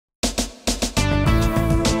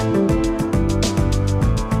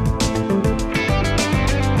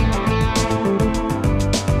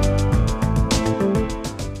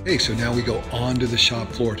Okay, so now we go onto the shop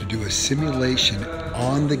floor to do a simulation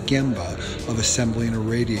on the Gemba of assembling a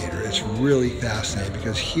radiator. It's really fascinating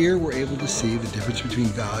because here we're able to see the difference between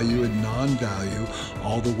value and non-value,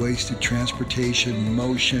 all the wasted transportation,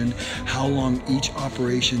 motion, how long each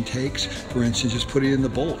operation takes. For instance, just putting in the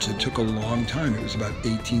bolts, it took a long time. It was about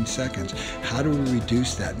 18 seconds. How do we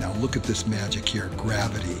reduce that? Now look at this magic here,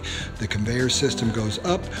 gravity. The conveyor system goes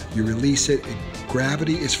up, you release it,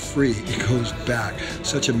 gravity is free, it goes back.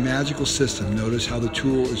 Such a magical system. Notice how the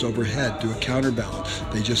tool is overhead, do a counterbalance.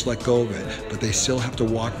 They just let go of it, but they still have to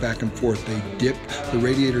walk back and forth. They dip the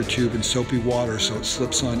radiator tube in soapy water so it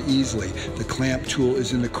slips on easily. The clamp tool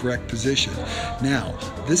is in the correct position. Now,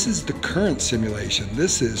 this is the current simulation.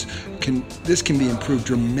 This can be improved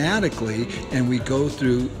dramatically, and we go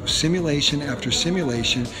through simulation after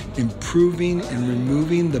simulation, improving and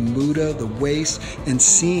removing the muda, the waste, and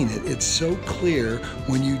seeing it. It's so clear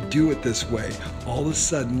when you do it this way. All of a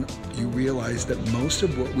sudden, you realize that most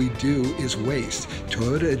of what we do is waste.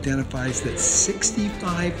 Toyota identifies that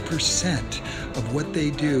 65% of what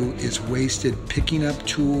they do is wasted picking up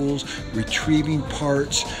tools, retrieving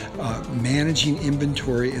parts, managing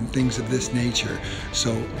inventory, and things of this nature.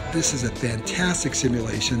 So this is a fantastic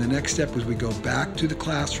simulation. The next step is we go back to the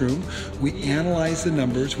classroom, we analyze the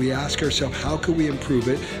numbers, we ask ourselves how could we improve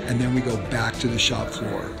it, and then we go back to the shop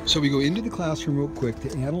floor. So we go into the classroom real quick to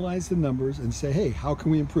analyze the numbers and say, hey, how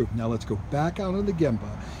can we improve? Now let's go back out on the Gemba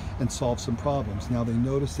and solve some problems. Now they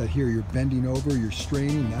notice that here you're bending over, you're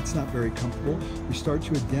straining, that's not very comfortable. We start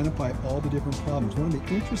to identify all the different problems. One of the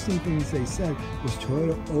interesting things they said was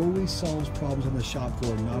Toyota always solves problems on the shop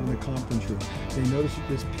floor, not in the conference room. They noticed that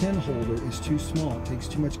this pin holder is too small, it takes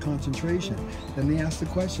too much concentration. Then they asked the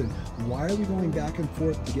question, why are we going back and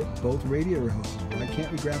forth to get both radiator hoses? Why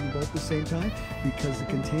can't we grab them both at the same time? Because the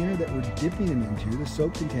container that we're dipping them into, the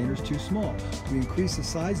soap container, is too small. We increase the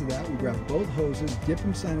size of that, we grab both hoses, dip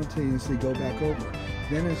them simultaneously, go back over.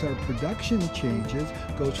 Then as our production changes,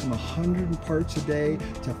 goes from 100 parts a day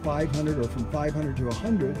to 500, or from 500 to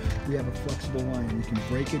 100, we have a flexible line. We can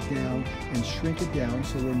break it down and shrink it down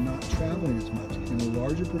so we're not traveling as much. In a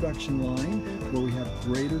larger production line, where we have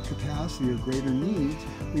greater capacity or greater needs,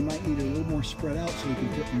 we might need a little more spread out so we can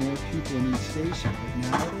put more people in each station. But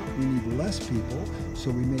now we need less people,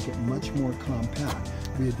 so we make it much more compact.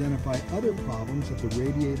 We identify other problems, that the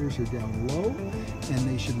radiators are down low and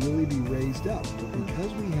they should really be raised up. But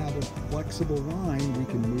because we have a flexible line, we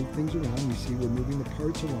can move things around. You see we're moving the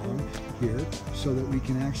parts along here so that we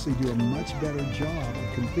can actually do a much better job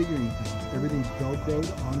of configuring things. Everything's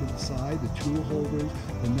Velcroed onto the side, the tool holders,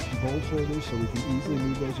 the nut and bolt holders, so we can easily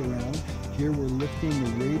move those around. Here we're lifting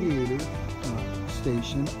the radiator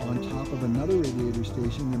station on top of another radiator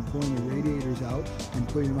station, then pulling the radiators out and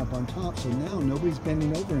putting them up on top. So now nobody's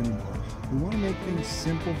bending over anymore. We want to make things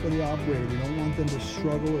simple for the operator. We don't want them to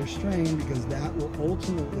struggle or strain, because that will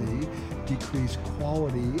ultimately decrease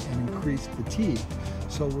quality and increase fatigue.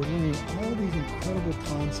 So we're learning all these incredible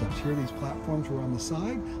concepts. Here, these platforms were on the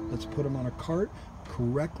side. Let's put them on a cart,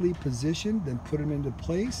 correctly positioned, then put them into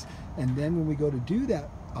place. And then when we go to do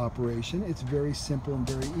that operation, it's very simple and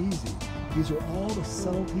very easy. These are all the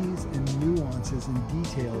subtleties and nuances and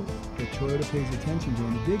detail that Toyota pays attention to.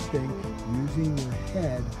 And the big thing, using your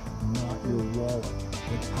head, not your wallet,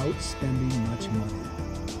 without spending much money.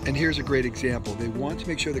 And here's a great example. They want to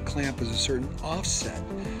make sure the clamp is a certain offset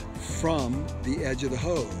from the edge of the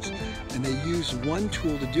hose. And they use one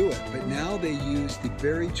tool to do it, but now they use the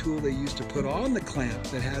very tool they used to put on the clamp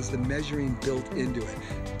that has the measuring built into it.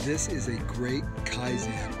 This is a great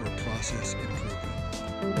Kaizen, or process improvement.